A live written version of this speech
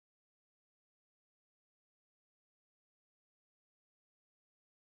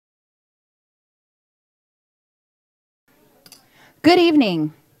Good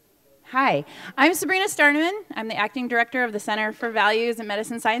evening. Hi, I'm Sabrina Starneman. I'm the acting director of the Center for Values in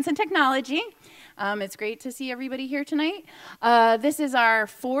Medicine, Science, and Technology. It's great to see everybody here tonight. This is our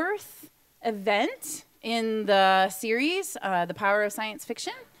fourth event in the series, The Power of Science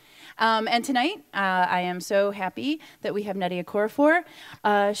Fiction. And tonight, I am so happy that we have Nnedi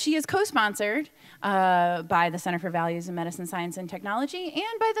Okorafor. She is co-sponsored by the Center for Values in Medicine, Science, and Technology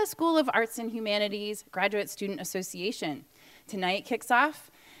and by the School of Arts and Humanities Graduate Student Association. Tonight kicks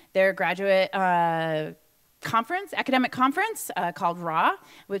off their graduate academic conference called RAW,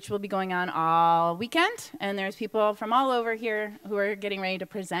 which will be going on all weekend. And there's people from all over here who are getting ready to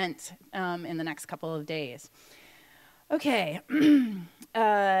present in the next couple of days. Okay, Nnedi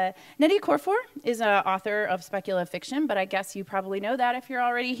Okorafor is an author of speculative fiction, but I guess you probably know that if you're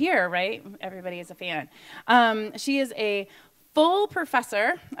already here, right? Everybody is a fan. She is a full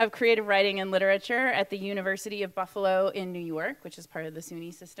professor of creative writing and literature at the University of Buffalo in New York, which is part of the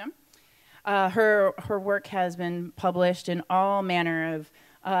SUNY system. Her work has been published in all manner of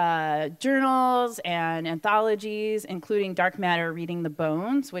journals and anthologies, including Dark Matter Reading the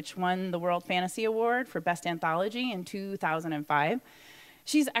Bones, which won the World Fantasy Award for Best Anthology in 2005.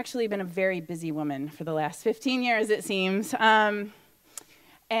 She's actually been a very busy woman for the last 15 years, it seems.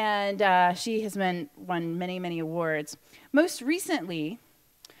 And she has won many, many awards. Most recently,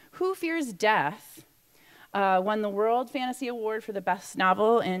 Who Fears Death won the World Fantasy Award for the Best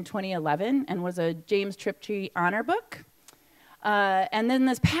Novel in 2011 and was a James Triptree Honor Book. And then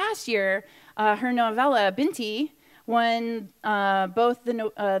this past year, her novella, Binti, won both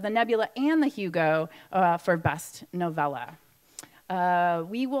the Nebula and the Hugo for Best Novella.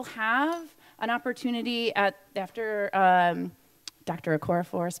 We will have an opportunity after Dr.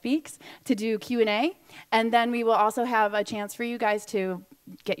 Okorafor speaks to do Q&A, and then we will also have a chance for you guys to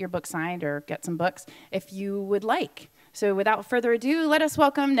get your book signed or get some books if you would like. So without further ado, let us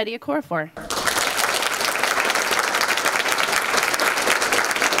welcome Nnedi Okorafor.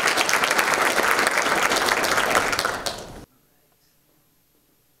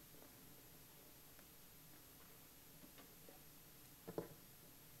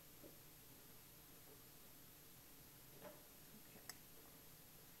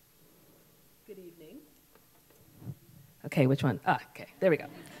 Okay, which one? Okay, there we go.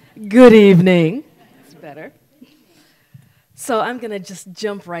 Good evening. It's better. So I'm going to just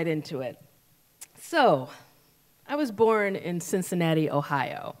jump right into it. So I was born in Cincinnati,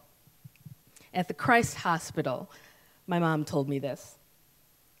 Ohio. At the Christ Hospital, my mom told me this.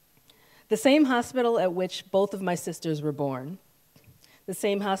 The same hospital at which both of my sisters were born. The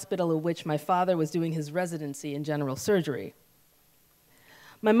same hospital at which my father was doing his residency in general surgery.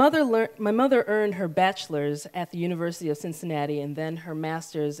 My mother earned her bachelor's at the University of Cincinnati and then her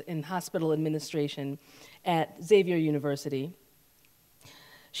master's in hospital administration at Xavier University.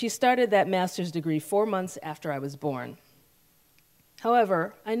 She started that master's degree 4 months after I was born.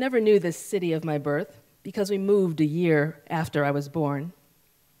 However, I never knew this city of my birth because we moved a year after I was born.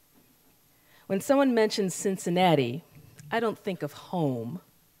 When someone mentions Cincinnati, I don't think of home.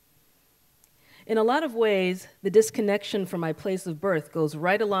 In a lot of ways, the disconnection from my place of birth goes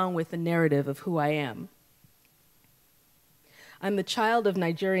right along with the narrative of who I am. I'm the child of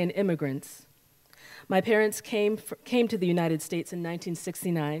Nigerian immigrants. My parents came to the United States in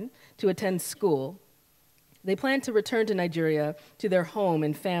 1969 to attend school. They planned to return to Nigeria to their home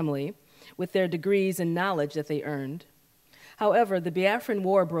and family with their degrees and knowledge that they earned. However, the Biafran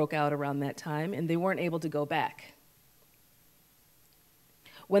War broke out around that time, and they weren't able to go back.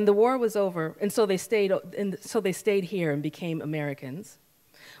 When the war was over, and so they stayed here and became Americans.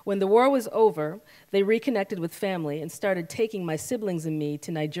 When the war was over, they reconnected with family and started taking my siblings and me to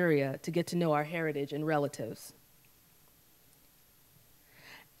Nigeria to get to know our heritage and relatives.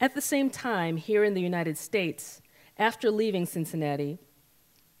 At the same time, here in the United States, after leaving Cincinnati,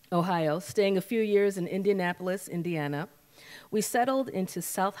 Ohio, staying a few years in Indianapolis, Indiana, we settled into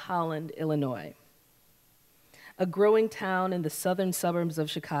South Holland, Illinois, a growing town in the southern suburbs of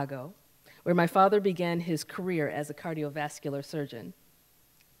Chicago, where my father began his career as a cardiovascular surgeon.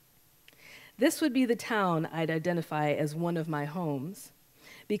 This would be the town I'd identify as one of my homes,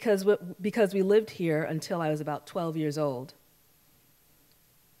 because we lived here until I was about 12 years old.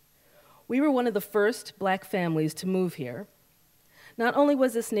 We were one of the first Black families to move here. Not only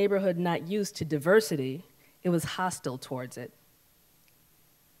was this neighborhood not used to diversity, it was hostile towards it.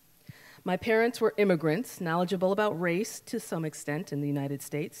 My parents were immigrants, knowledgeable about race to some extent in the United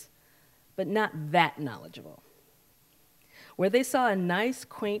States, but not that knowledgeable. Where they saw a nice,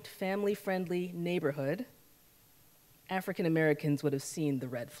 quaint, family-friendly neighborhood, African Americans would have seen the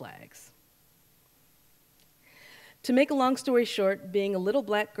red flags. To make a long story short, being a little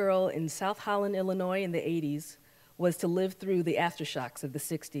black girl in South Holland, Illinois in the 80s was to live through the aftershocks of the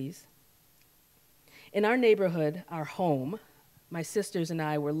 60s. In our neighborhood, our home, my sisters and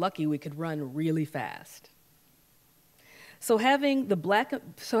I were lucky we could run really fast. So having the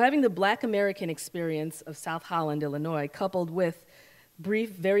Black American experience of South Holland, Illinois, coupled with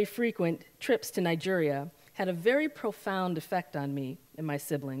brief, very frequent trips to Nigeria, had a very profound effect on me and my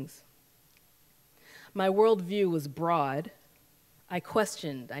siblings. My worldview was broad. I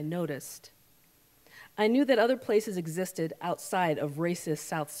questioned, I noticed. I knew that other places existed outside of the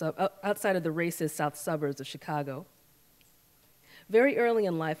racist south suburbs of Chicago. Very early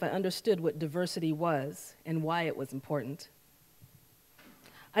in life, I understood what diversity was and why it was important.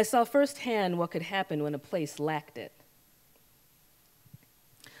 I saw firsthand what could happen when a place lacked it.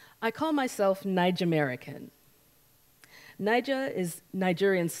 I call myself Naijamerican. Naija is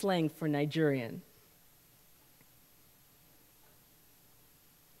Nigerian slang for Nigerian.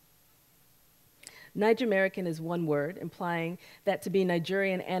 Naijamerican is one word, implying that to be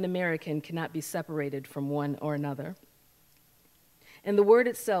Nigerian and American cannot be separated from one or another. And the word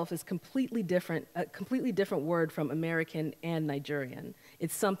itself is a completely different word from American and Nigerian.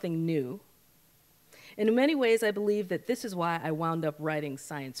 It's something new. And in many ways, I believe that this is why I wound up writing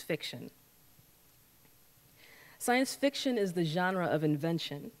science fiction. Science fiction is the genre of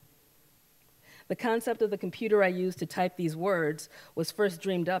invention. The concept of the computer I used to type these words was first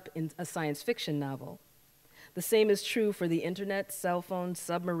dreamed up in a science fiction novel. The same is true for the internet, cell phones,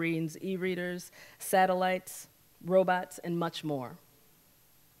 submarines, e-readers, satellites, robots, and much more.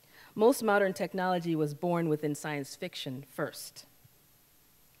 Most modern technology was born within science fiction first.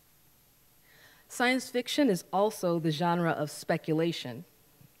 Science fiction is also the genre of speculation,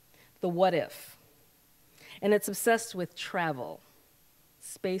 the what if, and it's obsessed with travel,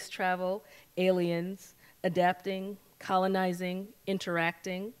 space travel, aliens, adapting, colonizing,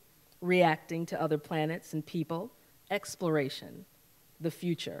 interacting, reacting to other planets and people, exploration, the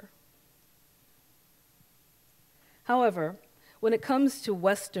future. However, when it comes to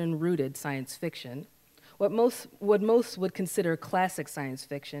Western-rooted science fiction, what most would consider classic science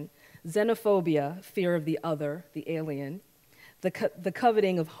fiction, xenophobia, fear of the other, the alien, the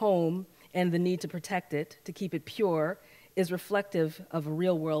coveting of home and the need to protect it, to keep it pure, is reflective of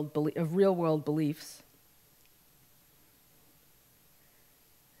real-world beliefs.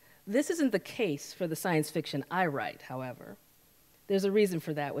 This isn't the case for the science fiction I write, however. There's a reason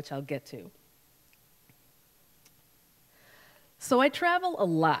for that, which I'll get to. So I travel a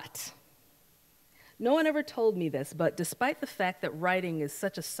lot. No one ever told me this, but despite the fact that writing is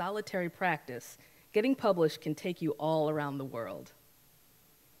such a solitary practice, getting published can take you all around the world.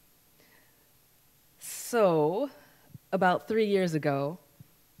 So, about 3 years ago,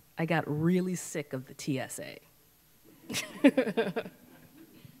 I got really sick of the TSA.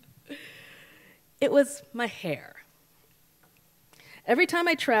 It was my hair. Every time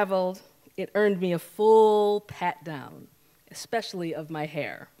I traveled, it earned me a full pat down, especially of my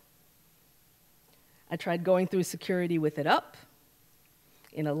hair. I tried going through security with it up,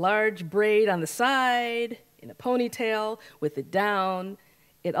 in a large braid on the side, in a ponytail, with it down.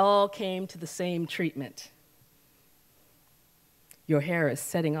 It all came to the same treatment. Your hair is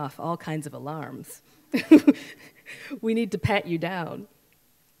setting off all kinds of alarms. We need to pat you down.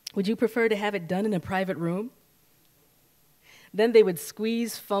 Would you prefer to have it done in a private room? Then they would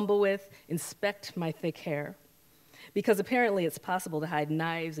squeeze, fumble with, inspect my thick hair, because apparently it's possible to hide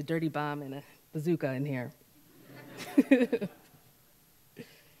knives, a dirty bomb, and a bazooka in here.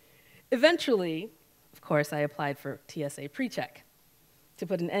 Eventually, of course, I applied for TSA pre-check to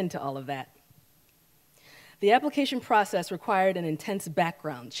put an end to all of that. The application process required an intense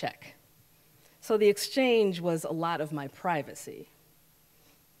background check, so the exchange was a lot of my privacy.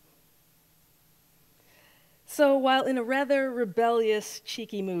 So while in a rather rebellious,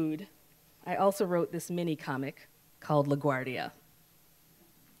 cheeky mood, I also wrote this mini comic called LaGuardia.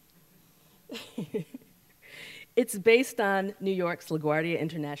 It's based on New York's LaGuardia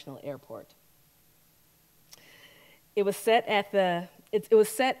International Airport. It was set at the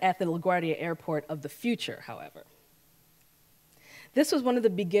LaGuardia Airport of the future, however. This was one of the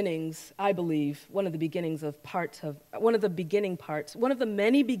beginnings, I believe, one of the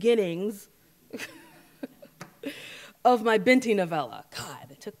many beginnings of my Binti novella.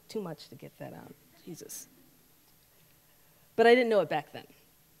 God, it took too much to get that out. Jesus. But I didn't know it back then.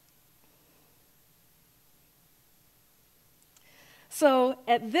 So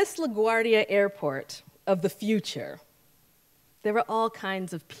at this LaGuardia Airport of the future, there were all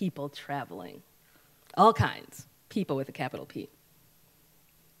kinds of people traveling. All kinds. People with a capital P.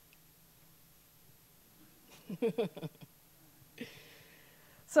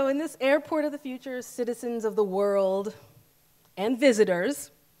 So in this airport of the future, citizens of the world and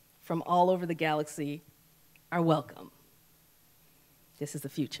visitors from all over the galaxy are welcome. This is the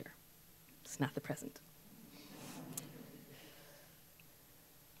future. It's not the present.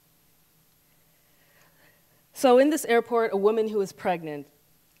 So in this airport, a woman who is pregnant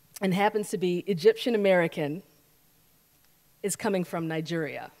and happens to be Egyptian American is coming from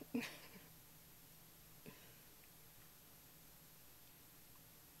Nigeria.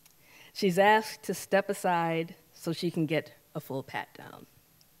 She's asked to step aside so she can get a full pat down.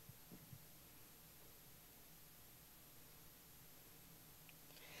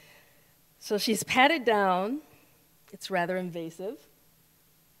 So she's patted down. It's rather invasive,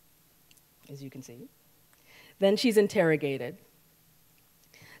 as you can see. Then she's interrogated.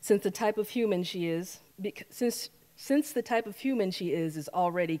 Since the type of human she is, since the type of human she is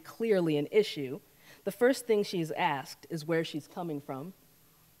already clearly an issue, the first thing she's asked is where she's coming from.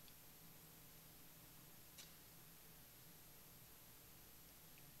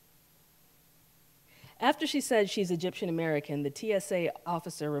 After she says she's Egyptian American, the TSA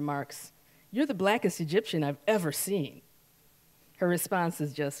officer remarks, "You're the blackest Egyptian I've ever seen." Her response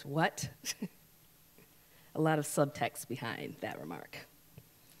is just, "What?" A lot of subtext behind that remark.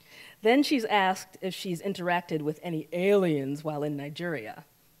 Then she's asked if she's interacted with any aliens while in Nigeria.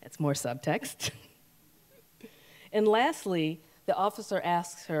 That's more subtext. And lastly, the officer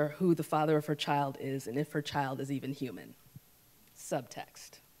asks her who the father of her child is and if her child is even human.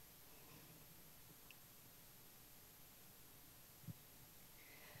 Subtext.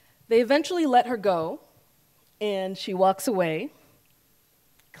 They eventually let her go, and she walks away,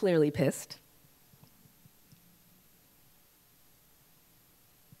 clearly pissed.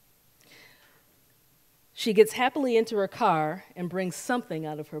 She gets happily into her car and brings something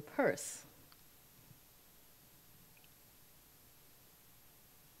out of her purse.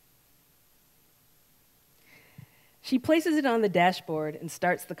 She places it on the dashboard and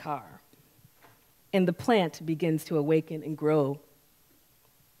starts the car, and the plant begins to awaken and grow.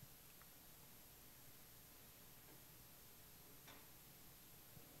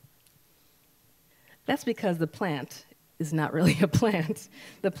 That's because the plant is not really a plant.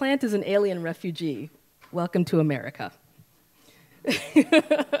 The plant is an alien refugee. Welcome to America.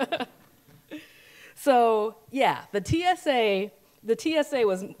 So, yeah, the TSA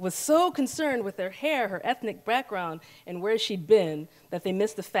was so concerned with her hair, her ethnic background, and where she'd been that they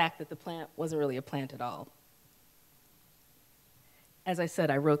missed the fact that the plant wasn't really a plant at all. As I said,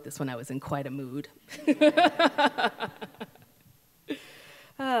 I wrote this when I was in quite a mood.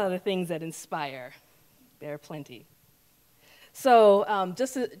 The things that inspire. There are plenty. So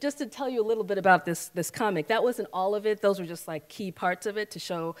just to tell you a little bit about this comic, that wasn't all of it. Those were just like key parts of it to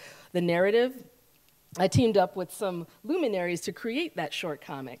show the narrative. I teamed up with some luminaries to create that short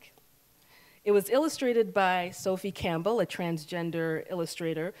comic. It was illustrated by Sophie Campbell, a transgender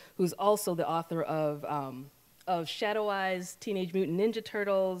illustrator, who's also the author of Shadow Eyes, Teenage Mutant Ninja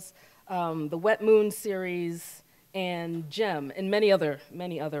Turtles, the Wet Moon series, and Gem, and many other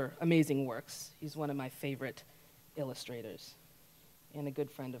amazing works. He's one of my favorite illustrators and a good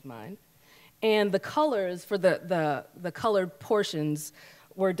friend of mine. And the colors for the colored portions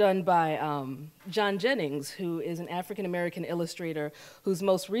were done by John Jennings, who is an African-American illustrator whose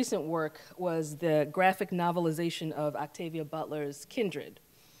most recent work was the graphic novelization of Octavia Butler's Kindred,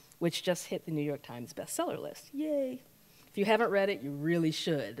 which just hit the New York Times bestseller list. Yay. If you haven't read it, you really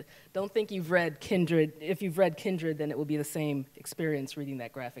should. Don't think you've read Kindred. If you've read Kindred, then it will be the same experience reading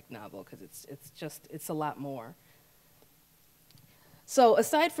that graphic novel, because it's a lot more. So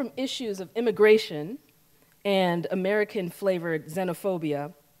aside from issues of immigration and American-flavored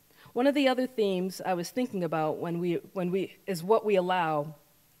xenophobia, one of the other themes I was thinking about is what we allow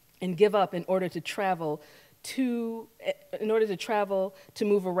and give up in order to travel, to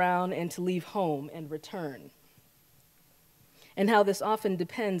move around and to leave home and return, and how this often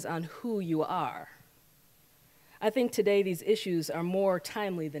depends on who you are. I think today these issues are more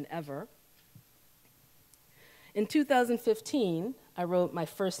timely than ever. In 2015, I wrote my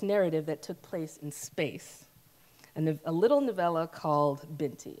first narrative that took place in space, a little novella called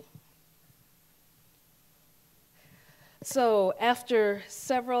Binti. So after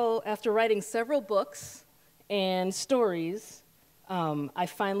writing several books and stories, I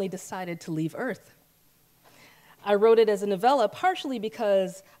finally decided to leave Earth. I wrote it as a novella partially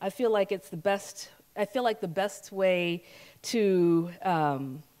because I feel like the best way to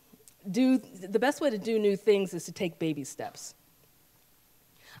do new things is to take baby steps.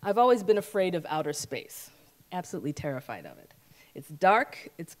 I've always been afraid of outer space, absolutely terrified of it. It's dark,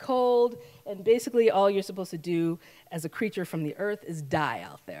 it's cold, and basically all you're supposed to do as a creature from the earth is die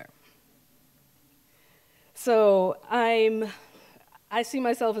out there. So I see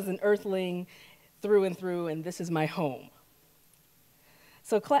myself as an earthling through and through, and this is my home.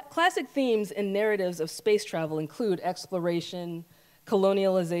 So classic themes and narratives of space travel include exploration,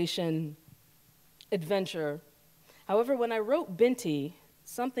 colonialization, adventure. However, when I wrote Binti,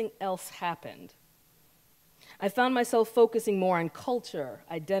 something else happened. I found myself focusing more on culture,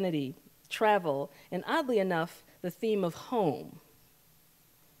 identity, travel, and oddly enough, the theme of home.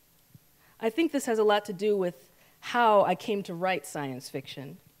 I think this has a lot to do with how I came to write science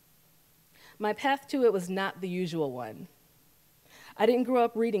fiction. My path to it was not the usual one. I didn't grow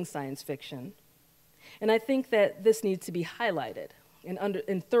up reading science fiction, and I think that this needs to be highlighted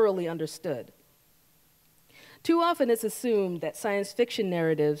and thoroughly understood. Too often it's assumed that science fiction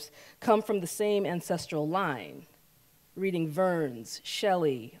narratives come from the same ancestral line, reading Vernes,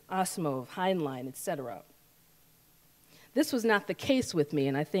 Shelley, Asimov, Heinlein, etc. This was not the case with me,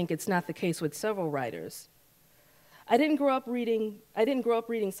 and I think it's not the case with several writers. I didn't grow up reading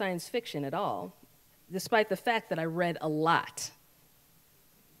science fiction at all, despite the fact that I read a lot.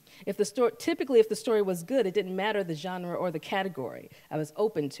 Typically, if the story was good, it didn't matter the genre or the category. I was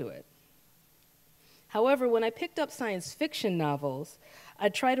open to it. However, when I picked up science fiction novels,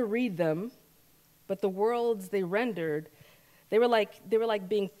 I'd try to read them, but the worlds they rendered, they were like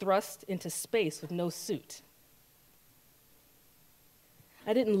being thrust into space with no suit.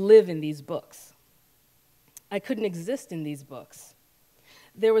 I didn't live in these books. I couldn't exist in these books.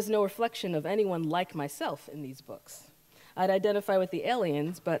 There was no reflection of anyone like myself in these books. I'd identify with the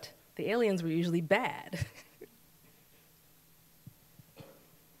aliens, but the aliens were usually bad.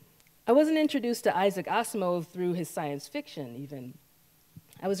 I wasn't introduced to Isaac Asimov through his science fiction, even.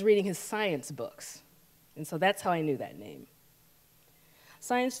 I was reading his science books, and so that's how I knew that name.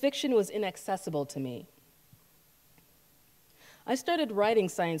 Science fiction was inaccessible to me. I started writing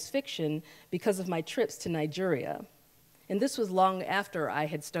science fiction because of my trips to Nigeria, and this was long after I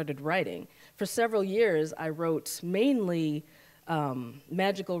had started writing. For several years, I wrote mainly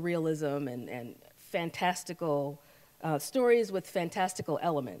magical realism and fantastical stories with fantastical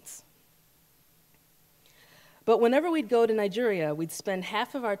elements. But whenever we'd go to Nigeria, we'd spend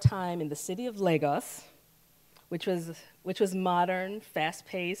half of our time in the city of Lagos, which was modern,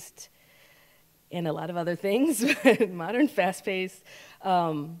 fast-paced, and a lot of other things, modern, fast-paced,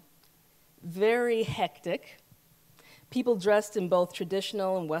 very hectic. People dressed in both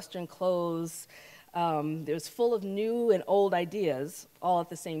traditional and Western clothes. It was full of new and old ideas all at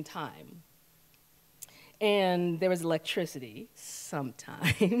the same time. And there was electricity,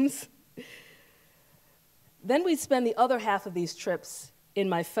 sometimes. Then we'd spend the other half of these trips in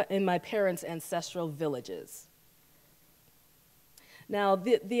my parents' ancestral villages. Now,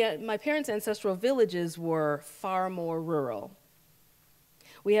 my parents' ancestral villages were far more rural.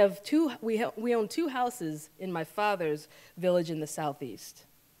 We own 2 houses in my father's village in the southeast.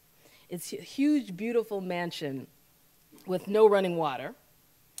 It's a huge, beautiful mansion with no running water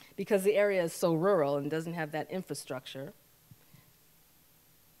because the area is so rural and doesn't have that infrastructure.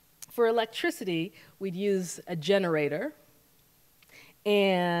 For electricity, we'd use a generator,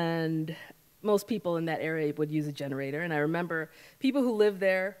 and most people in that area would use a generator. And I remember people who lived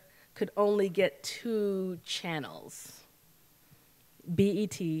there could only get 2 channels,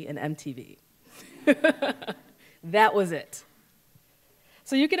 BET and MTV. That was it.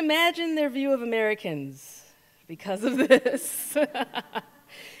 So you can imagine their view of Americans because of this.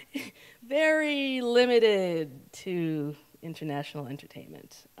 Very limited to international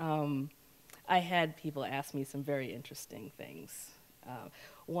entertainment. I had people ask me some very interesting things.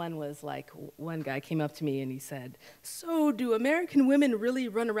 One was like, one guy came up to me and he said, "So do American women really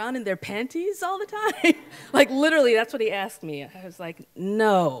run around in their panties all the time?" Like literally, that's what he asked me. I was like,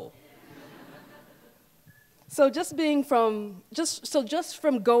 no. So just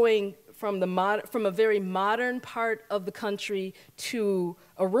from going from a very modern part of the country to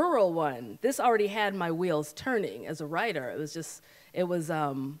a rural one, this already had my wheels turning as a writer.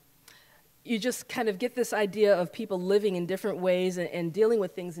 You just kind of get this idea of people living in different ways and dealing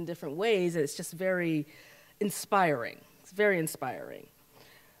with things in different ways. It's just very inspiring. It's very inspiring.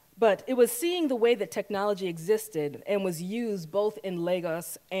 But it was seeing the way that technology existed and was used both in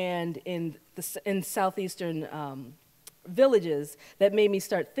Lagos and in southeastern villages that made me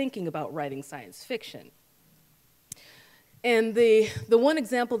start thinking about writing science fiction. And the one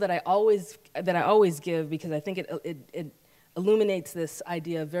example that I always give, because I think it illuminates this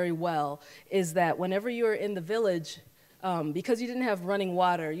idea very well, is that whenever you were in the village, because you didn't have running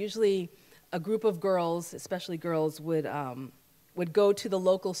water, usually a group of girls, especially girls, would would go to the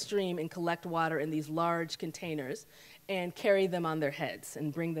local stream and collect water in these large containers and carry them on their heads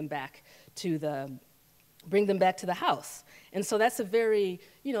and bring them back to the house. And so that's a very,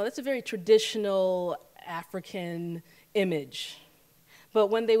 that's a very traditional African image. But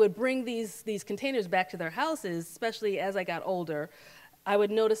when they would bring these containers back to their houses, especially as I got older, I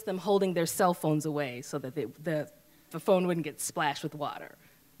would notice them holding their cell phones away so that the phone wouldn't get splashed with water.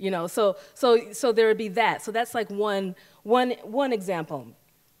 So there would be that. So that's like one example.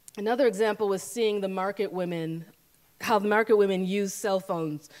 Another example was seeing how the market women use cell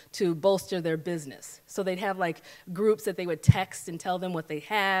phones to bolster their business. So they'd have like groups that they would text and tell them what they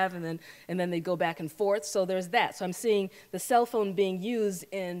have, and then they'd go back and forth. So there's that. So I'm seeing the cell phone being used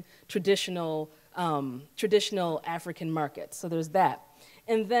in traditional African markets. So there's that.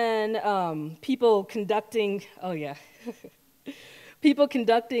 And then people conducting, people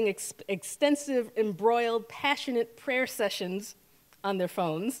conducting extensive, embroiled, passionate prayer sessions on their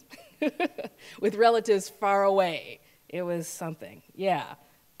phones with relatives far away. It was something,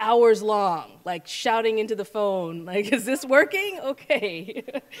 hours long, like shouting into the phone, like, is this working? Okay.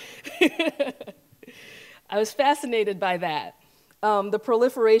 I was fascinated by that. The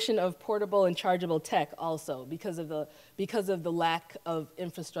proliferation of portable and chargeable tech also, because of the lack of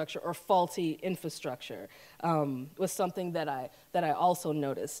infrastructure or faulty infrastructure, was something that I also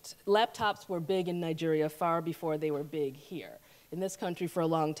noticed. Laptops were big in Nigeria far before they were big here. In this country for a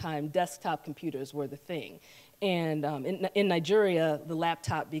long time, desktop computers were the thing. And in Nigeria, the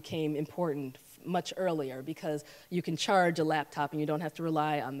laptop became important much earlier because you can charge a laptop and you don't have to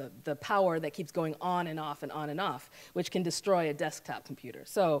rely on the power that keeps going on and off and on and off, which can destroy a desktop computer.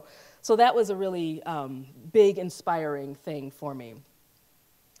 So that was a really big, inspiring thing for me.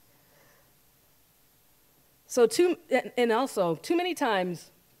 So too many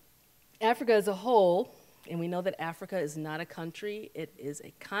times, Africa as a whole, and we know that Africa is not a country, it is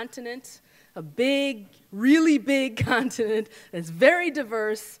a continent, a big, really big continent that's very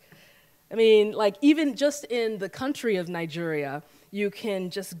diverse. I mean, like even just in the country of Nigeria, you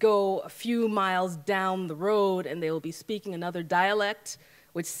can just go a few miles down the road and they will be speaking another dialect,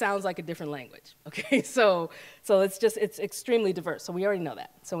 which sounds like a different language, okay? So it's extremely diverse, so we already know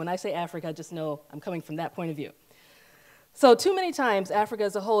that. So when I say Africa, just know I'm coming from that point of view. So too many times, Africa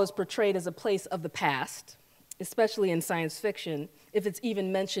as a whole is portrayed as a place of the past, especially in science fiction, if it's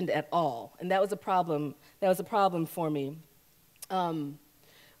even mentioned at all. And that was a problem for me.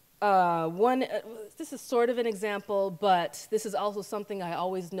 This is sort of an example, but this is also something I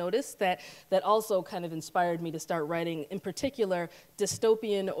always noticed that also kind of inspired me to start writing, in particular,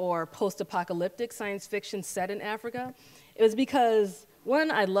 dystopian or post-apocalyptic science fiction set in Africa. It was because,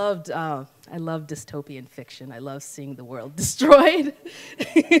 one, I love dystopian fiction. I love seeing the world destroyed.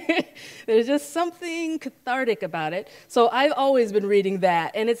 There's just something cathartic about it. So I've always been reading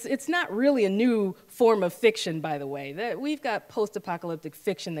that, and it's not really a new form of fiction, by the way. We've got post-apocalyptic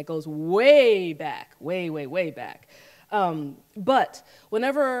fiction that goes way back, way back. But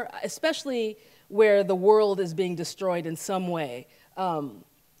whenever, especially where the world is being destroyed in some way,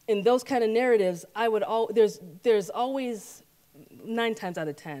 in those kind of narratives, there's always 9 times out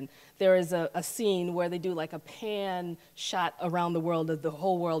of 10, there is a scene where they do like a pan shot around the world of the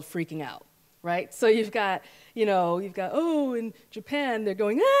whole world freaking out, right? So you've got, oh, in Japan, they're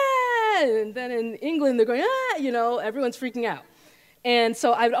going, ah, and then in England, they're going, ah, everyone's freaking out. And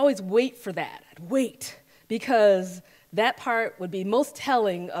so I would always wait for that. I'd wait, because that part would be most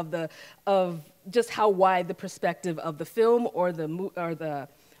telling of just how wide the perspective of the film or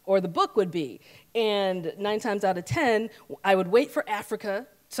the book would be. And 9 times out of 10, I would wait for Africa,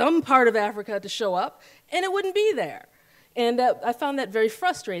 some part of Africa, to show up, and it wouldn't be there. And I found that very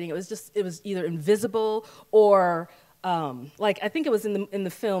frustrating. It was either invisible or, I think it was in the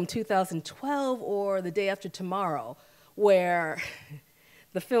film 2012 or The Day After Tomorrow, where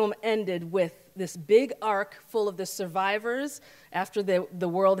the film ended with this big arc full of the survivors after the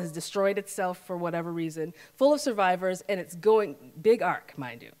world has destroyed itself for whatever reason, full of survivors, and it's going, big arc,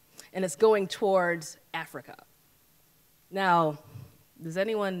 mind you, and it's going towards Africa. Now, does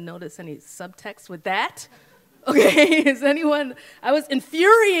anyone notice any subtext with that? Okay, I was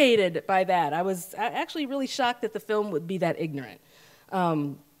infuriated by that. I was actually really shocked that the film would be that ignorant. So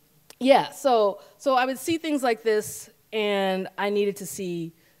I would see things like this, and I needed to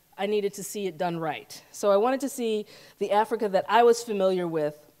see it done right. So I wanted to see the Africa that I was familiar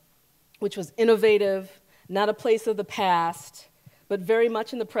with, which was innovative, not a place of the past, but very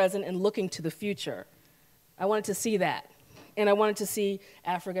much in the present and looking to the future. I wanted to see that, and I wanted to see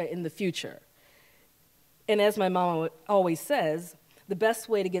Africa in the future. And as my mom always says, the best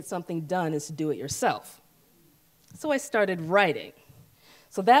way to get something done is to do it yourself. So I started writing.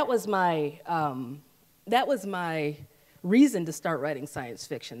 So that was my reason to start writing science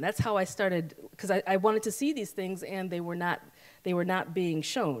fiction. That's how I started, because I wanted to see these things, and they were not being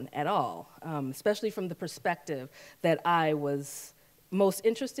shown at all, especially from the perspective that I was most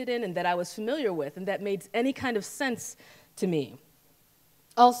interested in and that I was familiar with, and that made any kind of sense to me.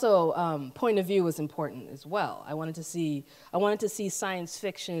 Also, point of view was important as well. I wanted to see science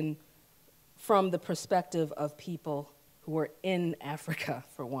fiction from the perspective of people who were in Africa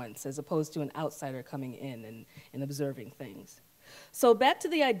for once, as opposed to an outsider coming in and observing things. So back to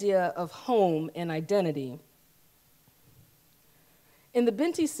the idea of home and identity. In the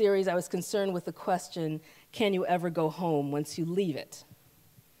Binti series, I was concerned with the question, can you ever go home once you leave it?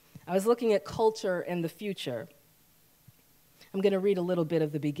 I was looking at culture and the future. I'm going to read a little bit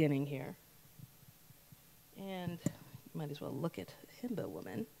of the beginning here. And you might as well look at Himba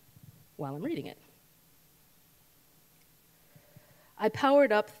Woman while I'm reading it. I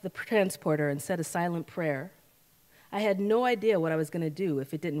powered up the transporter and said a silent prayer. I had no idea what I was going to do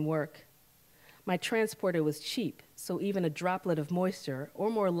if it didn't work. My transporter was cheap, so even a droplet of moisture, or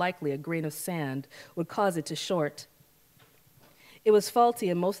more likely a grain of sand, would cause it to short. It was faulty,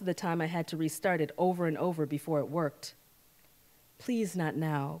 and most of the time I had to restart it over and over before it worked. Please not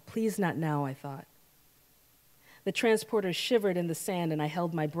now, I thought. The transporter shivered in the sand, and I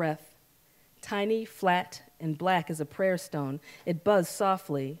held my breath. Tiny, flat, and black as a prayer stone, it buzzed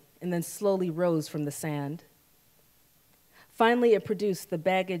softly and then slowly rose from the sand. Finally, it produced the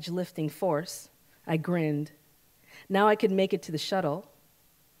baggage-lifting force. I grinned. Now I could make it to the shuttle.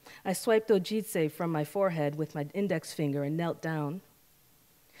 I swiped ojitse from my forehead with my index finger and knelt down.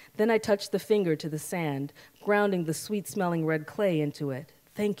 Then I touched the finger to the sand, grounding the sweet-smelling red clay into it.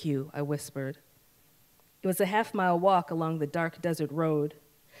 Thank you, I whispered. It was a half-mile walk along the dark desert road.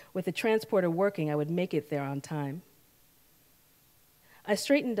 With the transporter working, I would make it there on time. I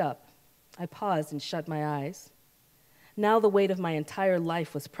straightened up. I paused and shut my eyes. Now the weight of my entire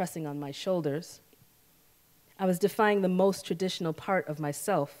life was pressing on my shoulders. I was defying the most traditional part of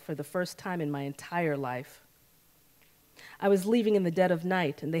myself for the first time in my entire life. I was leaving in the dead of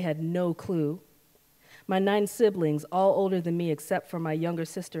night, and they had no clue. My 9 siblings, all older than me except for my younger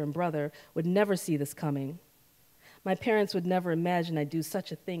sister and brother, would never see this coming. My parents would never imagine I'd do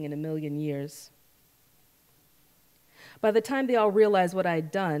such a thing in a million years. By the time they all realized what I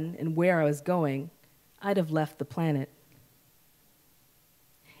had done and where I was going, I'd have left the planet.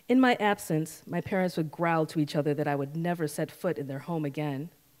 In my absence, my parents would growl to each other that I would never set foot in their home again.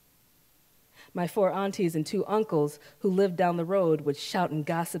 My 4 aunties and 2 uncles who lived down the road would shout and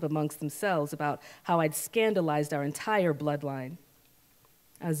gossip amongst themselves about how I'd scandalized our entire bloodline.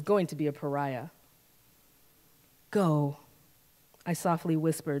 I was going to be a pariah. Go, I softly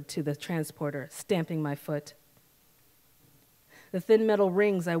whispered to the transporter, stamping my foot. The thin metal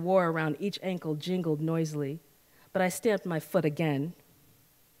rings I wore around each ankle jingled noisily, but I stamped my foot again.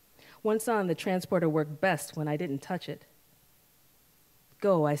 Once on, the transporter worked best when I didn't touch it.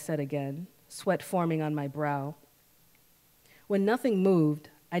 Go, I said again, sweat forming on my brow. When nothing moved,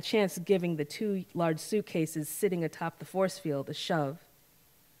 I chanced giving the 2 large suitcases sitting atop the force field a shove.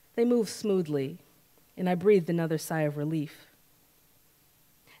 They moved smoothly, and I breathed another sigh of relief.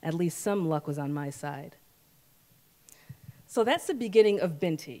 At least some luck was on my side. So that's the beginning of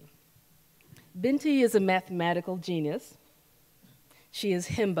Binti. Binti is a mathematical genius. She is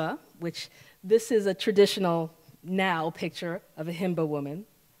Himba, which this is a traditional now picture of a Himba woman.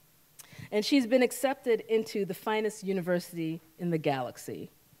 And she's been accepted into the finest university in the galaxy,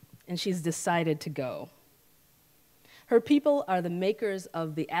 and she's decided to go. Her people are the makers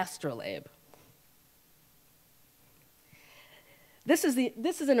of the astrolabe. This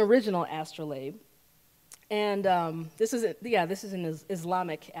is an original astrolabe, and this is an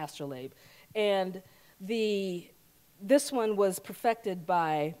Islamic astrolabe, and this one was perfected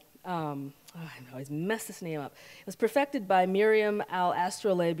by I always mess this name up. It was perfected by Miriam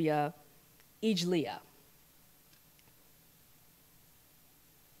al-Astrolabia Ijliya.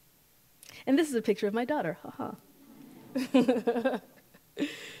 And this is a picture of my daughter, haha.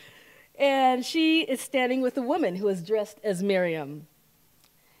 And she is standing with a woman who is dressed as Miriam.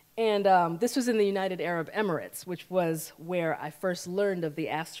 And this was in the United Arab Emirates, which was where I first learned of the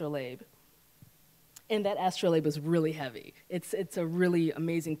astrolabe. And that astrolabe was really heavy. It's a really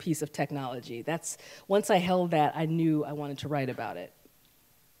amazing piece of technology. Once I held that, I knew I wanted to write about it.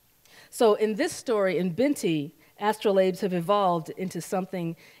 So in this story, in Binti, astrolabes have evolved into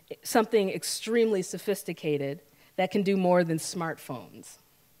something extremely sophisticated that can do more than smartphones.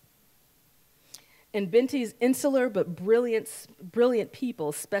 And Binti's insular but brilliant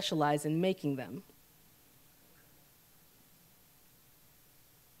people specialize in making them.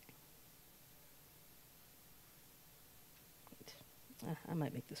 I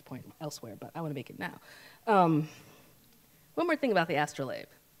might make this point elsewhere, but I want to make it now. One more thing about the astrolabe.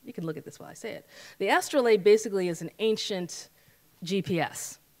 You can look at this while I say it. The astrolabe basically is an ancient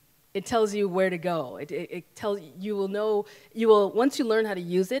GPS. It tells you where to go. It tells you will know, once you learn how to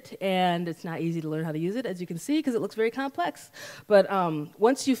use it, and it's not easy to learn how to use it, as you can see, because it looks very complex. But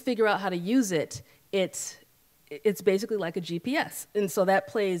once you figure out how to use it, it's basically like a GPS. And so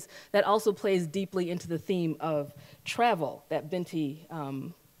that also plays deeply into the theme of travel that Binti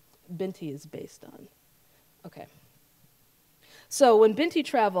is based on. Okay. So when Binti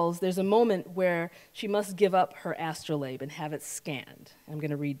travels, there's a moment where she must give up her astrolabe and have it scanned. I'm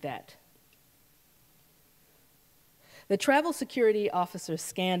going to read that. The travel security officer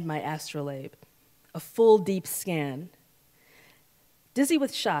scanned my astrolabe, a full, deep scan. Dizzy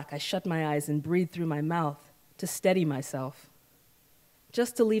with shock, I shut my eyes and breathed through my mouth to steady myself.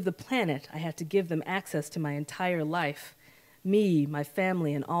 Just to leave the planet, I had to give them access to my entire life, me, my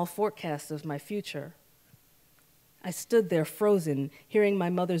family, and all forecasts of my future. I stood there frozen, hearing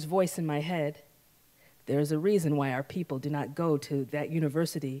my mother's voice in my head. There is a reason why our people do not go to that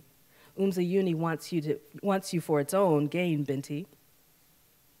university. Uni wants you for its own gain, Binti.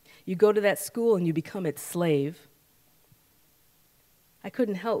 You go to that school and you become its slave. I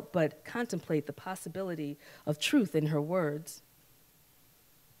couldn't help but contemplate the possibility of truth in her words.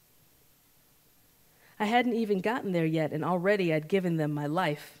 I hadn't even gotten there yet, and already I'd given them my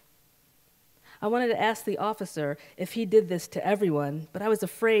life. I wanted to ask the officer if he did this to everyone, but I was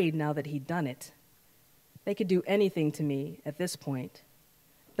afraid now that he'd done it. They could do anything to me at this point.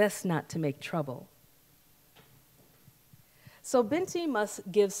 Best not to make trouble. So Binti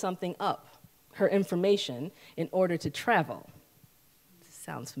must give something up, her information, in order to travel. This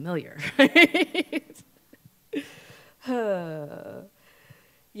sounds familiar.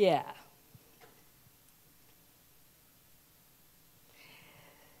 Yeah.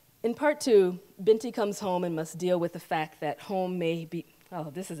 In part 2, Binti comes home and must deal with the fact that home may be, oh,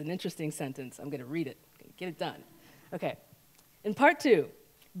 this is an interesting sentence. I'm going to read it, get it done. Okay. In part 2,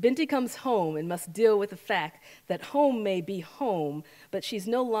 Binti comes home and must deal with the fact that home may be home, but she's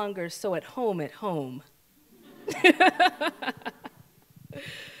no longer so at home at home.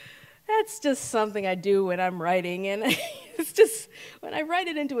 That's just something I do when I'm writing, and it's just, when I write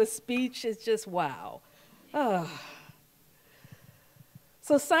it into a speech, it's just wow. Oh.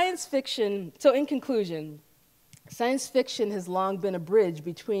 So in conclusion, science fiction has long been a bridge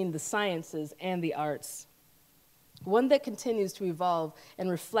between the sciences and the arts, one that continues to evolve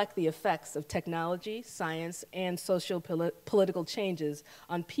and reflect the effects of technology, science, and socio-political changes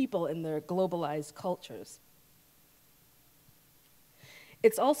on people in their globalized cultures.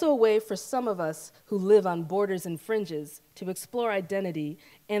 It's also a way for some of us who live on borders and fringes to explore identity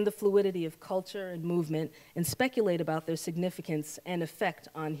and the fluidity of culture and movement and speculate about their significance and effect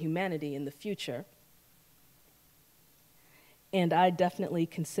on humanity in the future. And I definitely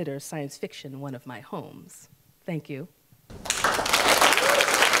consider science fiction one of my homes. Thank you.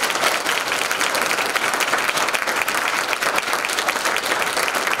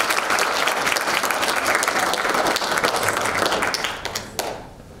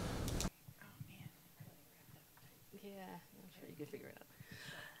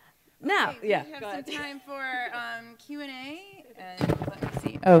 Now, yeah. We have some time for Q&A. Let me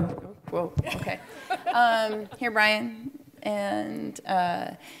see. Oh, whoa, okay. Here, Brian. And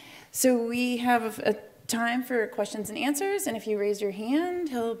so we have a time for questions and answers. And if you raise your hand,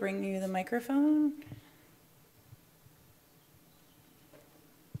 he'll bring you the microphone.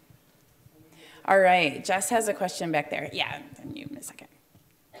 All right, Jess has a question back there. Yeah, you in a second.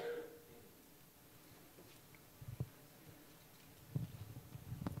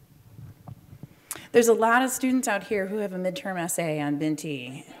 There's a lot of students out here who have a midterm essay on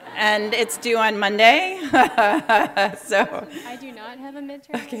Binti, and it's due on Monday. So I do not have a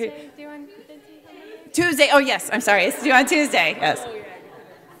midterm essay due on Binti. Tuesday. Oh yes, I'm sorry. It's due on Tuesday. Yes. Oh yeah, you could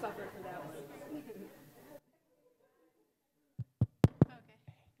have suffered for that one. Okay.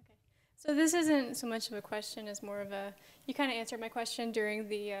 So this isn't so much of a question as more of a. You kind of answered my question during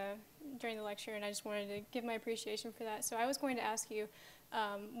the lecture, and I just wanted to give my appreciation for that. So I was going to ask you.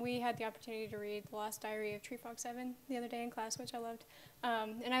 We had the opportunity to read The Lost Diary of Tree Frog 7 the other day in class, which I loved.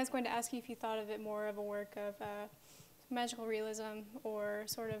 And I was going to ask you if you thought of it more of a work of magical realism or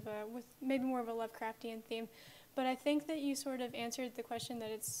sort of with maybe more of a Lovecraftian theme. But I think that you sort of answered the question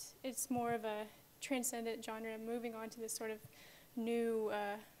that it's more of a transcendent genre, moving on to this sort of new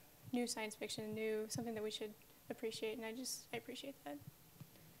science fiction, something that we should appreciate. And I appreciate that.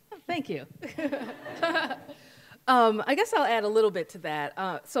 Oh, thank you. I guess I'll add a little bit to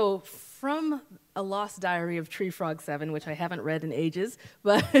that. So from A Lost Diary of Tree Frog 7, which I haven't read in ages,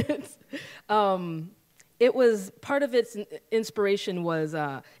 but it was, part of its inspiration was,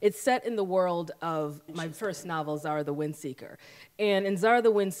 it's set in the world of my first novel, Zara the Windseeker. And in Zara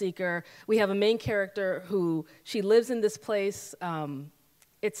the Windseeker, we have a main character who, she lives in this place, I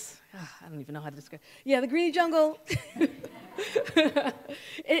don't even know how to describe. Yeah, the Greeny Jungle.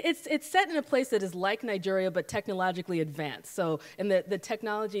 It's set in a place that is like Nigeria, but technologically advanced. So, and the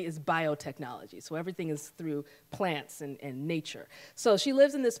technology is biotechnology. So everything is through plants and nature. So she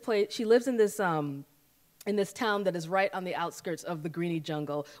lives in this place. She lives in this town that is right on the outskirts of the Greeny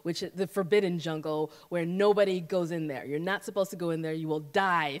Jungle, which is the forbidden jungle, where nobody goes in there. You're not supposed to go in there. You will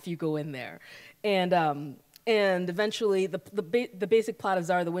die if you go in there. And eventually, the basic plot of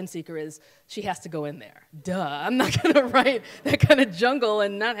Zara the Windseeker is she has to go in there. Duh, I'm not gonna write that kind of jungle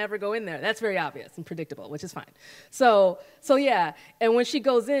and not have her go in there. That's very obvious and predictable, which is fine. So yeah, and when she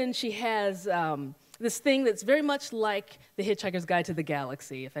goes in, she has this thing that's very much like The Hitchhiker's Guide to the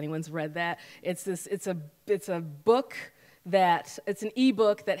Galaxy. If anyone's read that, it's a book that, it's an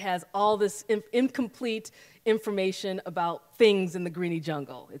ebook that has all this incomplete information about things in the Greeny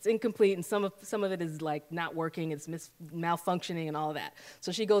Jungle. It's incomplete, and some of it is like not working, it's malfunctioning and all of that.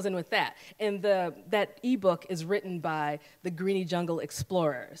 So she goes in with that. And that ebook is written by the Greeny Jungle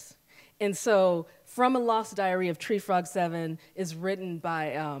explorers. And so From a Lost Diary of Tree Frog 7 is written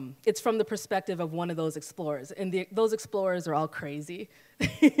by, it's from the perspective of one of those explorers. And those explorers are all crazy.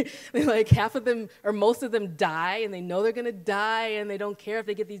 Like half of them, or most of them die, and they know they're gonna die, and they don't care if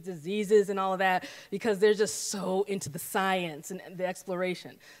they get these diseases and all of that, because they're just so into the science and the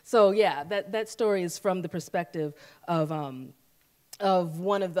exploration. So yeah, that story is from the perspective of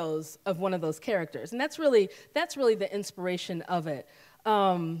one of those characters. And that's really the inspiration of it.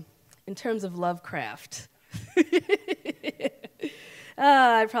 In terms of Lovecraft,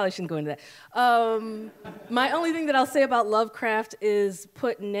 I probably shouldn't go into that. My only thing that I'll say about Lovecraft is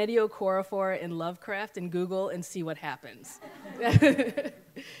put Nnedi Okorafor in Lovecraft in Google and see what happens.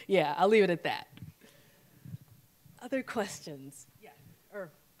 Yeah, I'll leave it at that. Other questions? Yeah, okay.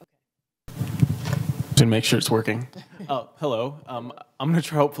 To make sure it's working. Hello. I'm gonna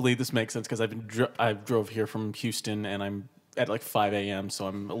try. Hopefully this makes sense because I drove here from Houston and I'm at like 5 a.m., so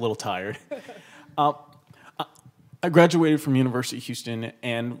I'm a little tired. I graduated from University of Houston,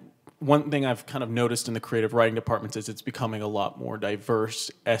 and one thing I've kind of noticed in the creative writing departments is it's becoming a lot more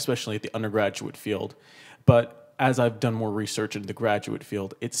diverse, especially at the undergraduate field. But as I've done more research into the graduate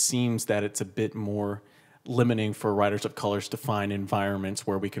field, it seems that it's a bit more limiting for writers of colors to find environments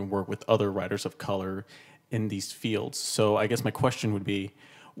where we can work with other writers of color in these fields. So I guess my question would be,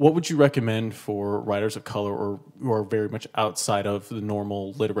 what would you recommend for writers of color or who are very much outside of the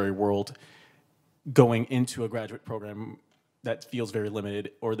normal literary world going into a graduate program that feels very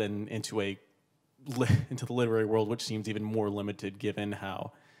limited, or then into the literary world, which seems even more limited given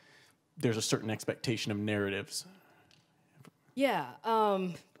how there's a certain expectation of narratives? Yeah,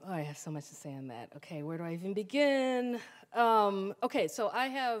 I have so much to say on that. Okay, where do I even begin? Okay, so I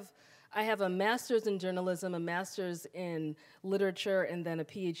have a master's in journalism, a master's in literature, and then a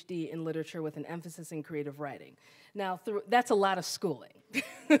PhD in literature with an emphasis in creative writing. Now, that's a lot of schooling.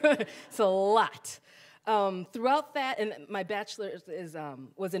 It's a lot. Throughout that, and my bachelor's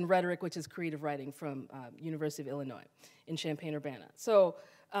was in rhetoric, which is creative writing from University of Illinois in Champaign-Urbana. So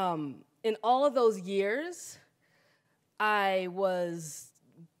in all of those years, I was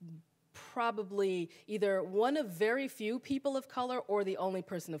probably either one of very few people of color or the only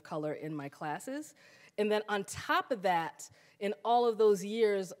person of color in my classes. And then on top of that, in all of those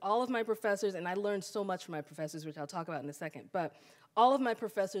years, all of my professors, and I learned so much from my professors, which I'll talk about in a second, but all of my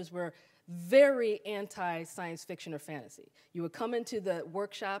professors were very anti-science fiction or fantasy. You would come into the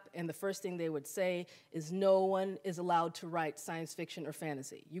workshop and the first thing they would say is no one is allowed to write science fiction or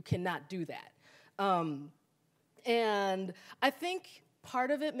fantasy. You cannot do that. And I think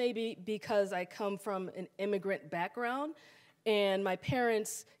part of it may be because I come from an immigrant background, and my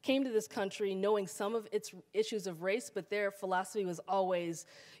parents came to this country knowing some of its issues of race, but their philosophy was always,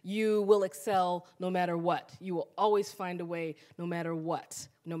 you will excel no matter what. You will always find a way no matter what.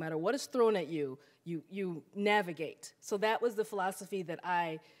 No matter what is thrown at you, you navigate. So that was the philosophy that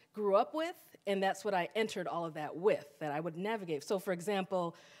I grew up with, and that's what I entered all of that with, that I would navigate. So for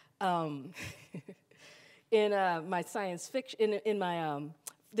example, in my science fiction,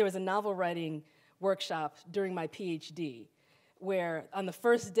 there was a novel writing workshop during my PhD where on the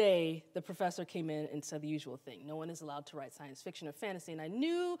first day, the professor came in and said the usual thing, no one is allowed to write science fiction or fantasy, and I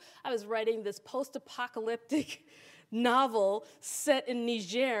knew I was writing this post-apocalyptic novel set in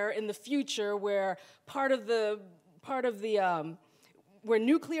Niger in the future where part of the where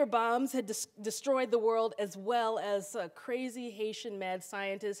nuclear bombs had destroyed the world, as well as a crazy Haitian mad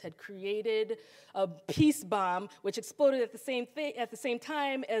scientist had created a peace bomb, which exploded at the same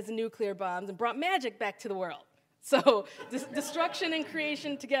time as the nuclear bombs and brought magic back to the world. So destruction and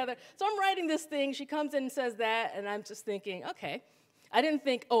creation together. So I'm writing this thing. She comes in and says that, and I'm just thinking, okay. I didn't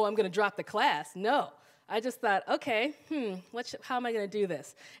think, oh, I'm going to drop the class. No. I just thought, okay, how am I going to do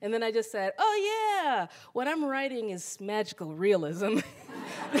this? And then I just said, oh, yeah, what I'm writing is magical realism.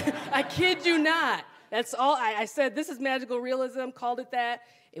 I kid you not. That's all. I said, this is magical realism, called it that.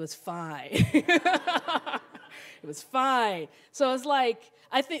 It was fine. It was fine. So it's like,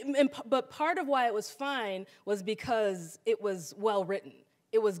 but part of why it was fine was because it was well written.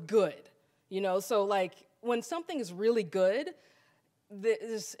 It was good, So like, when something is really good,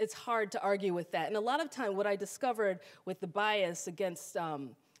 it's hard to argue with that. And a lot of time, what I discovered with the bias against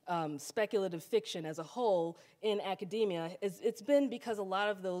speculative fiction as a whole in academia is it's been because a lot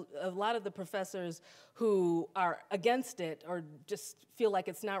of the professors who are against it or just feel like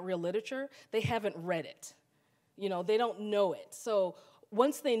it's not real literature, they haven't read it. They don't know it. So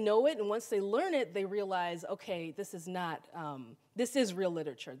once they know it and once they learn it, they realize, okay, this is not, this is real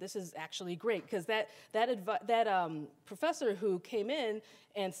literature. This is actually great, because that professor who came in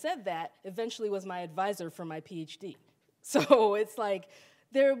and said that eventually was my advisor for my PhD. So it's like,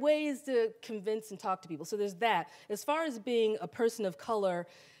 there are ways to convince and talk to people. So there's that. As far as being a person of color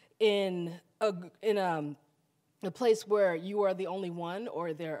in a place where you are the only one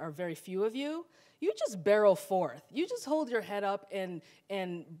or there are very few of you, you just barrel forth. You just hold your head up and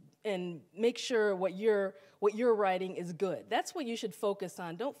make sure what you're writing is good. That's what you should focus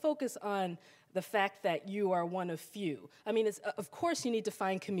on. Don't focus on the fact that you are one of few. I mean, of course you need to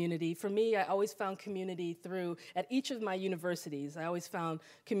find community. For me, I always found community at each of my universities, I always found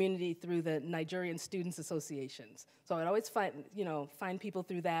community through the Nigerian Students Associations. So I'd always find people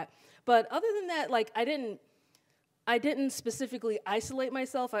through that. But other than that, like, I didn't specifically isolate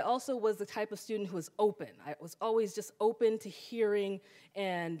myself. I also was the type of student who was open. I was always just open to hearing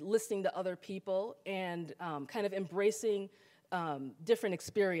and listening to other people and kind of embracing different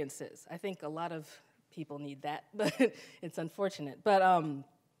experiences. I think a lot of people need that, but it's unfortunate. But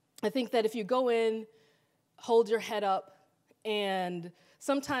I think that if you go in, hold your head up, and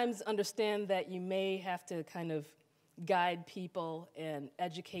sometimes understand that you may have to kind of guide people and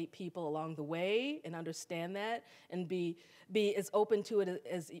educate people along the way and understand that and be as open to it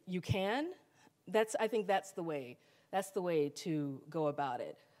as you can. I think that's the way to go about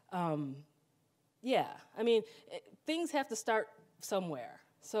it. Yeah, I mean, things have to start somewhere.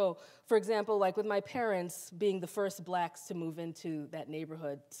 So, for example, like with my parents being the first blacks to move into that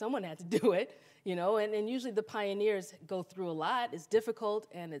neighborhood, someone had to do it, and usually the pioneers go through a lot. It's difficult,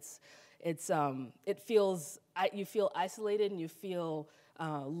 and you feel isolated and you feel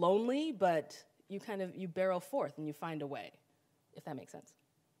lonely, but you barrel forth and you find a way, if that makes sense.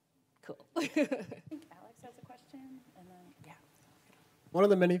 Cool. I think Alex has a question, and then, yeah. One of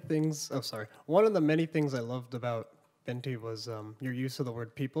the many things I loved about Binti was your use of the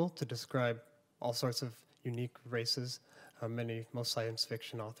word people to describe all sorts of unique races. Most science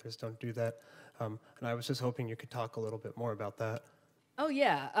fiction authors don't do that. And I was just hoping you could talk a little bit more about that. Oh,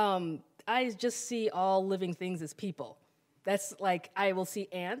 yeah. I just see all living things as people. That's like, I will see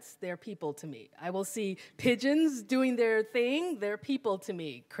ants, they're people to me. I will see pigeons doing their thing, they're people to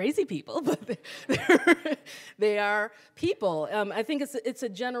me. Crazy people, but they are people. I think that's a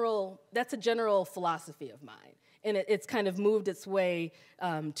general philosophy of mine. And it's kind of moved its way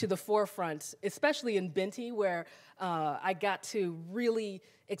to the forefront, especially in Binti, where I got to really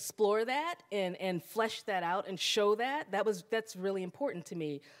explore that and flesh that out and show that. That's really important to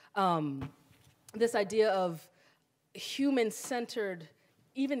me. This idea of human-centered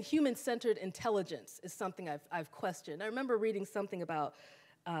intelligence is something I've questioned. I remember reading something about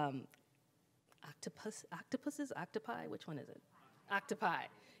octopi, which one is it? Octopi,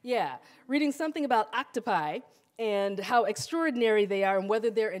 yeah. Reading something about octopi and how extraordinary they are and whether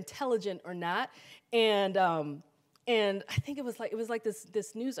they're intelligent or not. And I think it was like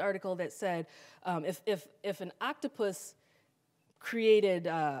this news article that said if an octopus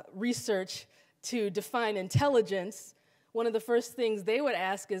created research to define intelligence, one of the first things they would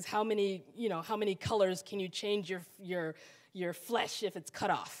ask is how many colors can you change your flesh if it's cut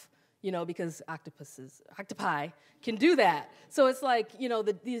off? Because octopi can do that. So it's like,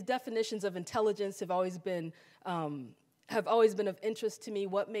 these definitions of intelligence have always been of interest to me.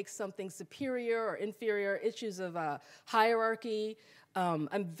 What makes something superior or inferior? Issues of hierarchy.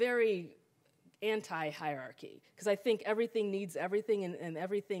 I'm very anti-hierarchy because I think everything needs everything, and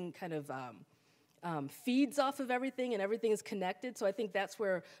everything kind of feeds off of everything, and everything is connected. So I think that's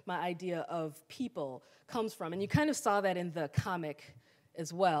where my idea of people comes from. And you kind of saw that in the comic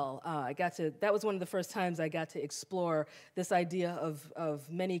as well. That was one of the first times I got to explore this idea of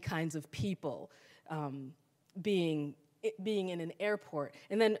many kinds of people being in an airport.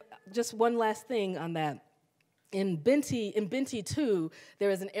 And then just one last thing on that. In Binti 2, there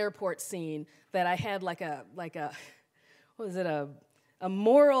is an airport scene that I had like a what was it, a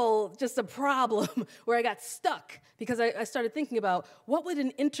moral, just a problem where I got stuck because I started thinking about what would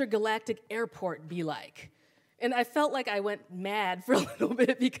an intergalactic airport be like? And I felt like I went mad for a little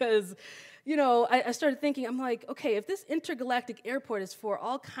bit because, you know, I started thinking, I'm like, okay, if this intergalactic airport is for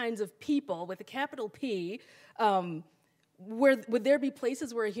all kinds of people with a capital P, would there be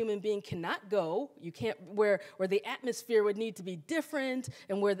places where a human being cannot go? You can't, where the atmosphere would need to be different,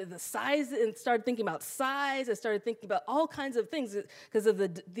 and where the size, and started thinking about size. I started thinking about all kinds of things because of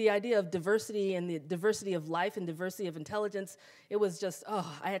the idea of diversity and the diversity of life and diversity of intelligence. It was just,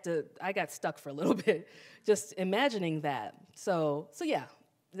 I got stuck for a little bit just imagining that. So yeah,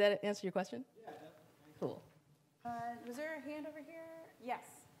 does that answer your question? Yeah. Cool. Was there a hand over here? Yes.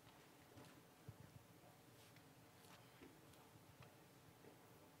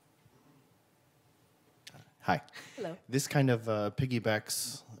 Hi. Hello. This kind of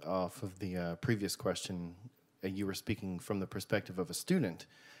piggybacks off of the previous question. You were speaking from the perspective of a student,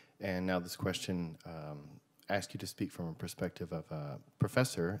 and now this question asks you to speak from a perspective of a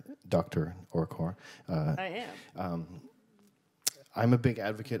professor, Dr. Okorafor. I am. I'm a big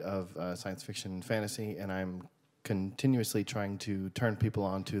advocate of science fiction and fantasy, and I'm continuously trying to turn people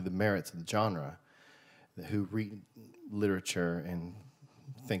on to the merits of the genre, who read literature and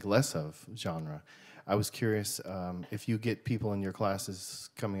think less of genre. I was curious if you get people in your classes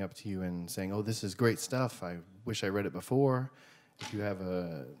coming up to you and saying, "Oh, this is great stuff. I wish I read it before." If you have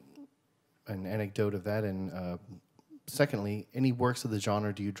an anecdote of that, and secondly, any works of the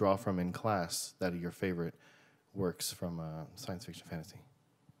genre do you draw from in class that are your favorite works from science fiction fantasy?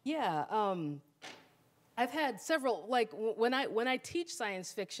 Yeah, I've had several. Like when I teach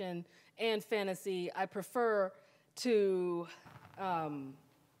science fiction and fantasy, I prefer to.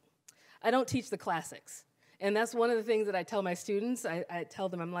 I don't teach the classics. And that's one of the things that I tell my students. I tell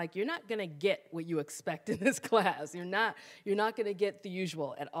them, I'm like, you're not gonna get what you expect in this class. You're not gonna get the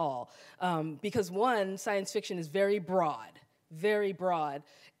usual at all. Because one, science fiction is very broad.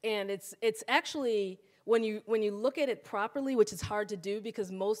 And it's actually, when you look at it properly, which is hard to do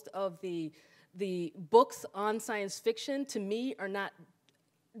because most of the books on science fiction, to me,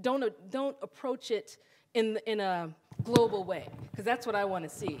 don't approach it in a global way, because that's what I want to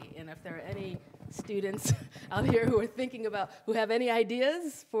see. And if there are any students out here who have any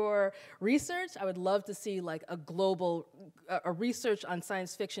ideas for research, I would love to see like a research on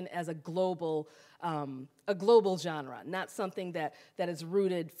science fiction as a global genre, not something that is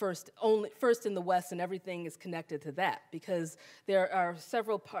rooted first in the West and everything is connected to that, because there are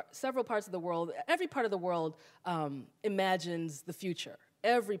several parts of the world. Every part of the world imagines the future.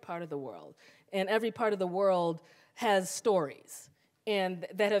 Every part of the world, and every part of the world has stories and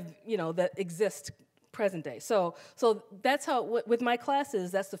that exist present day. So that's how, with my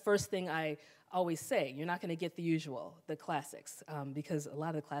classes, that's the first thing I always say. You're not going to get the usual, the classics, because a lot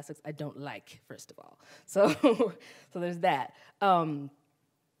of the classics I don't like, first of all. So there's that.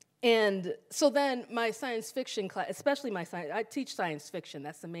 And so then my science fiction class, especially I teach science fiction.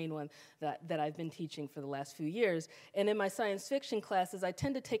 That's the main one that I've been teaching for the last few years. And in my science fiction classes, I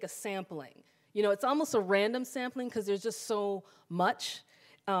tend to take a sampling. You know, it's almost a random sampling because there's just so much.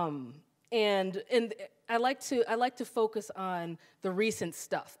 And I like to focus on the recent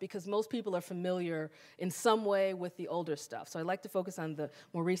stuff because most people are familiar in some way with the older stuff. So I like to focus on the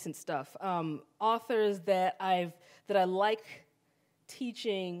more recent stuff. Authors that I like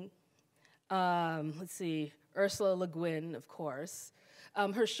teaching, let's see, Ursula Le Guin, of course.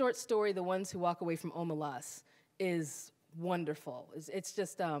 Her short story, The Ones Who Walk Away from Omelas, is wonderful. It's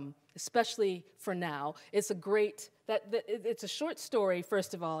just, especially for now, it's a great, it's a short story,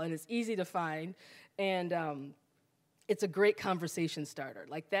 first of all, and it's easy to find, and it's a great conversation starter.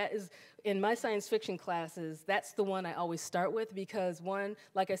 Like that is, in my science fiction classes, that's the one I always start with because one,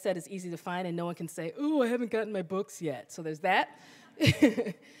 like I said, is easy to find and no one can say, "Oh, I haven't gotten my books yet." So there's that.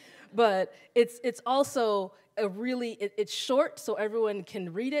 But it's also a really, it's short so everyone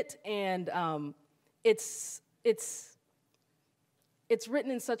can read it, and it's it's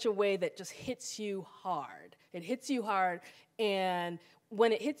written in such a way that just hits you hard. It hits you hard, and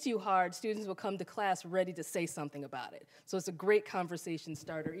when it hits you hard, students will come to class ready to say something about it. So it's a great conversation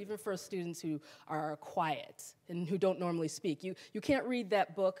starter, even for students who are quiet and who don't normally speak. You can't read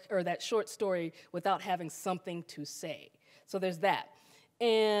that book or that short story without having something to say. So there's that.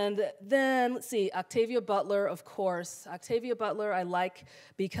 And then, let's see, Octavia Butler, of course. Octavia Butler I like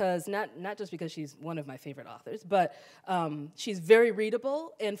because, not just because she's one of my favorite authors, but she's very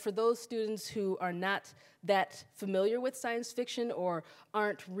readable. And for those students who are not that familiar with science fiction or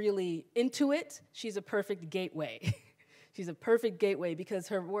aren't really into it, she's a perfect gateway. She's a perfect gateway because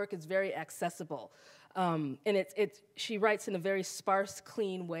her work is very accessible. And she writes in a very sparse,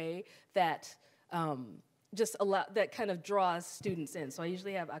 clean way that that kind of draws students in. So I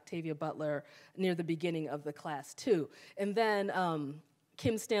usually have Octavia Butler near the beginning of the class too. And then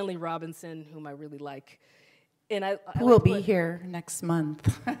Kim Stanley Robinson, whom I really like. And I will be here next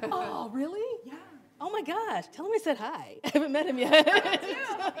month. Oh, really? Yeah. Oh my gosh, tell him I said hi. I haven't met him yet.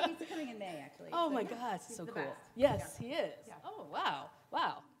 He's coming in May, actually. Oh my gosh, so cool. best. Yes, Yeah. he is. Yeah. Oh,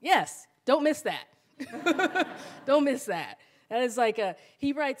 wow. Yes, don't miss that. Don't miss that. That is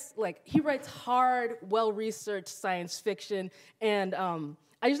he writes hard, well-researched science fiction, and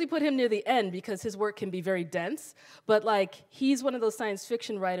I usually put him near the end because his work can be very dense, but he's one of those science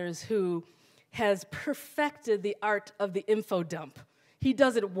fiction writers who has perfected the art of the info dump. He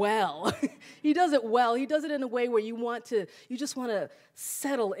does it well. He does it well. He does it in a way where you just want to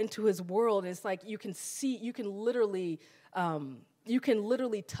settle into his world. It's like you can literally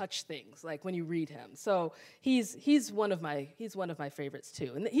touch things when you read him. So he's one of my favorites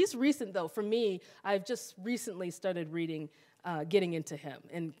too. And he's recent though. For me, I've just recently started reading, getting into him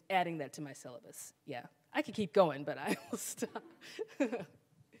and adding that to my syllabus. Yeah, I could keep going, but I will stop.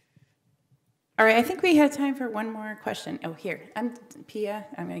 All right, I think we had time for one more question. Oh, here, Pia,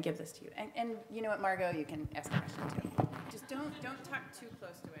 I'm going to give this to you. And you know what, Margot, you can ask a question too. Just don't talk too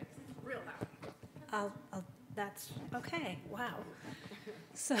close to it. It's real loud. That's okay. Wow.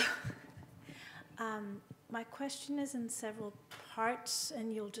 So, my question is in several parts,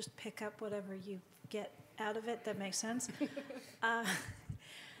 and you'll just pick up whatever you get out of it that makes sense.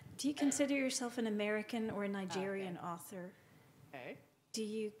 Do you consider yourself an American or a Nigerian author? Okay.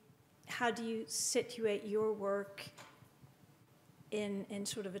 How do you situate your work in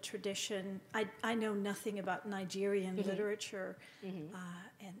sort of a tradition? I know nothing about Nigerian literature, and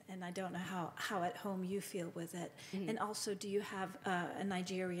I don't know how at home you feel with it. And also, do you have a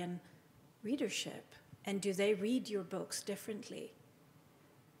Nigerian readership? And do they read your books differently?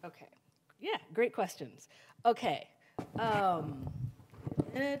 Okay. Yeah, great questions. Okay.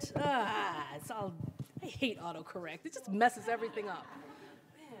 It's all, I hate autocorrect. It just messes everything up.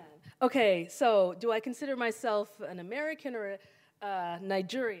 Okay, so do I consider myself an American or a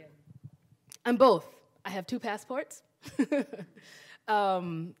Nigerian? I'm both. I have 2 passports.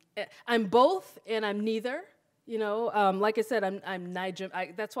 I'm both, and I'm neither. Like I said, I'm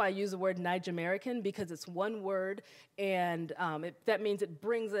that's why I use the word Naijamerican, because it's one word, and that means it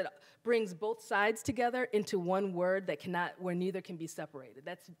brings both sides together into one word where neither can be separated.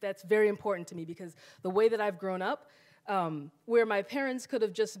 That's very important to me because the way that I've grown up. Where my parents could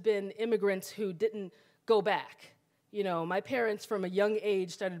have just been immigrants who didn't go back. My parents from a young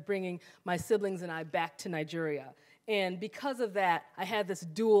age started bringing my siblings and I back to Nigeria. And because of that, I had this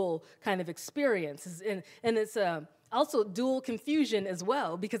dual kind of experience. And it's also dual confusion as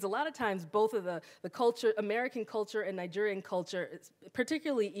well, because a lot of times both of the culture, American culture and Nigerian culture,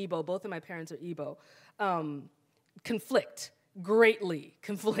 particularly Igbo, both of my parents are Igbo, greatly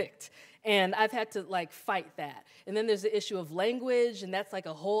conflict. And I've had to fight that. And then there's the issue of language, and that's a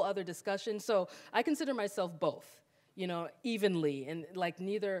whole other discussion. So I consider myself both, evenly, and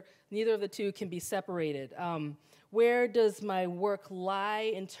neither of the two can be separated. Where does my work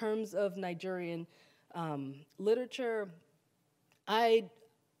lie in terms of Nigerian literature? I'd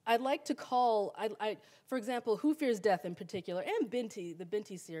like to call, for example, Who Fears Death in particular, and Binti, the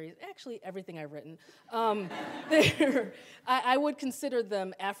Binti series, actually everything I've written, I would consider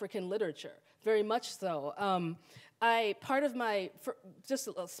them African literature, very much so. Just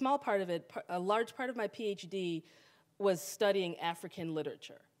a small part of it, a large part of my PhD was studying African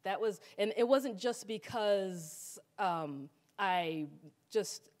literature. And it wasn't just because I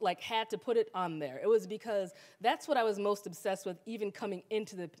just had to put it on there. It was because that's what I was most obsessed with, even coming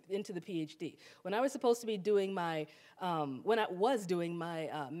into the PhD. When I was supposed to be doing my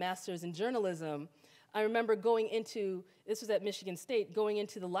master's in journalism, I remember going into, this was at Michigan State, going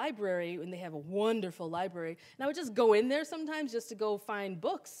into the library, and they have a wonderful library, and I would just go in there sometimes just to go find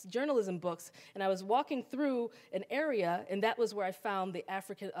books, journalism books, and I was walking through an area, and that was where I found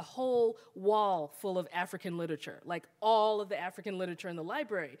a whole wall full of African literature, like all of the African literature in the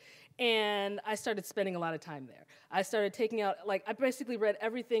library, and I started spending a lot of time there. I started taking out, like, I basically read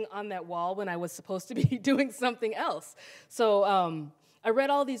everything on that wall when I was supposed to be doing something else. So I read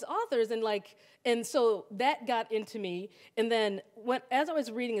all these authors, and so that got into me. And then as I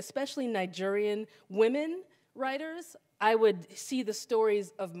was reading, especially Nigerian women writers, I would see the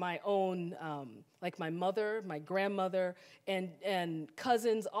stories of my own, like my mother, my grandmother, and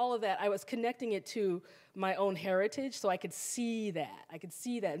cousins, all of that. I was connecting it to my own heritage, so I could see that.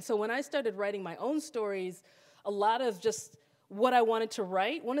 And so when I started writing my own stories, a lot of just what I wanted to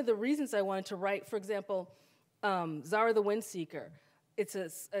write, one of the reasons I wanted to write, for example, Zara the Windseeker. It's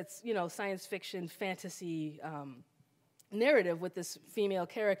science fiction, fantasy narrative with this female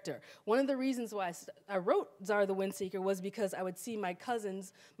character. One of the reasons why I wrote Zara the Windseeker was because I would see my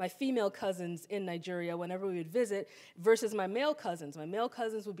cousins, my female cousins in Nigeria whenever we would visit, versus my male cousins. My male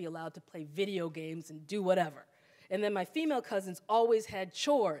cousins would be allowed to play video games and do whatever. And then my female cousins always had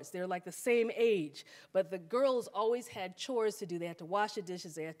chores. They're like the same age, but the girls always had chores to do. They had to wash the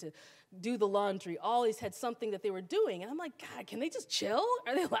dishes, they had to do the laundry, always had something that they were doing. And I'm like, God, can they just chill?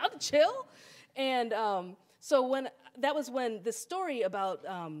 Are they allowed to chill? And so that was when the story about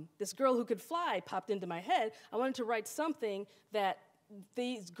this girl who could fly popped into my head. I wanted to write something that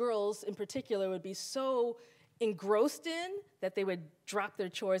these girls in particular would be so engrossed in that they would drop their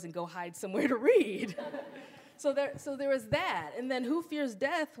chores and go hide somewhere to read. So there was that. And then Who Fears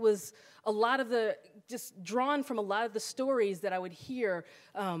Death was just drawn from a lot of the stories that I would hear,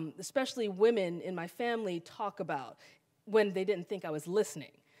 especially women in my family talk about when they didn't think I was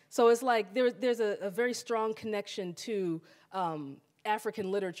listening. So it's like there's a very strong connection to African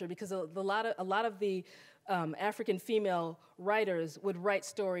literature, because a lot of the African female writers would write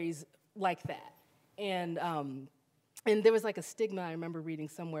stories like that. And there was like a stigma I remember reading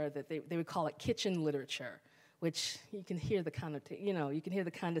somewhere that they would call it kitchen literature, which you can hear the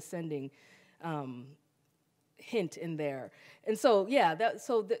condescending hint in there. And so yeah,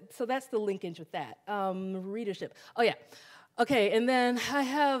 so that's the linkage with that. Readership. Oh yeah. Okay, and then I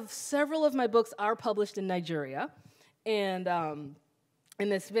have several of my books are published in Nigeria, and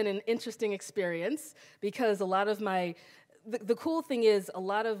it's been an interesting experience because a lot of the cool thing is a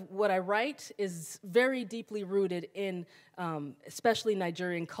lot of what I write is very deeply rooted in especially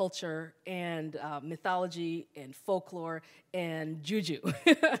Nigerian culture and mythology and folklore and juju.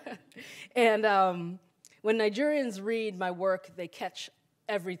 And when Nigerians read my work, they catch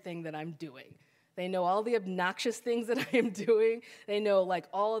everything that I'm doing. They know all the obnoxious things that I am doing. They know like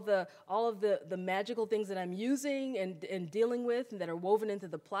all of the magical things that I'm using and dealing with and that are woven into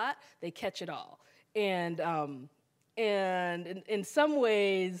the plot. They catch it all. And in some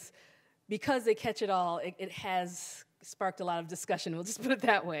ways, because they catch it all, it has sparked a lot of discussion. We'll just put it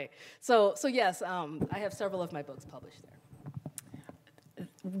that way. So yes, I have several of my books published there.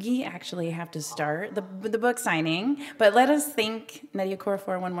 We actually have to start the book signing, but let us thank Nnedi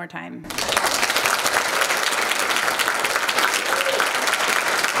Okorafor one more time.